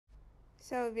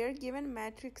So we're given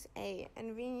matrix A,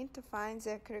 and we need to find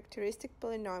the characteristic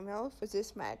polynomial for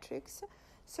this matrix.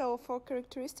 So for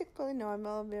characteristic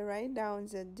polynomial, we write down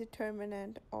the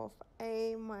determinant of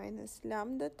A minus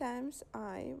lambda times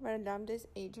I, where lambda is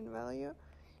eigenvalue,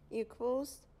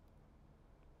 equals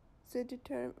the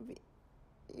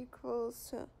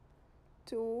equals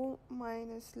 2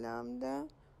 minus lambda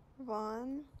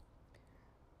 1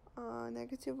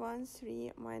 negative 1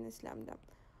 3 minus lambda.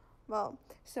 Well,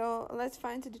 so let's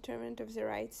find the determinant of the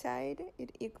right side.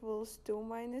 It equals 2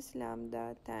 minus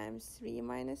lambda times 3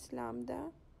 minus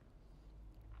lambda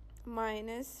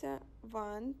minus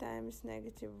 1 times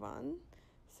negative 1.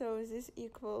 So this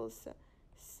equals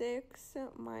 6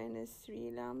 minus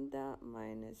 3 lambda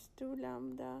minus 2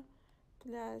 lambda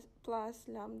plus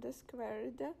lambda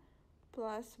squared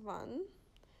plus 1.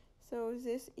 So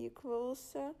this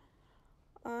equals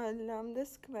lambda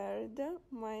squared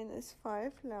minus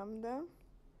 5 lambda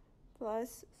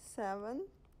plus 7.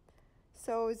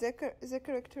 So the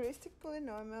characteristic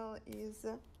polynomial is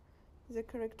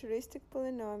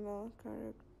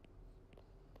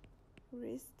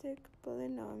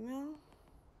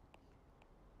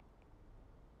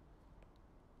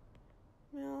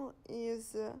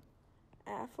is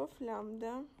f of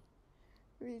lambda,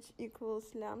 which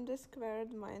equals lambda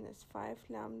squared minus 5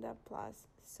 lambda plus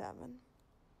 7.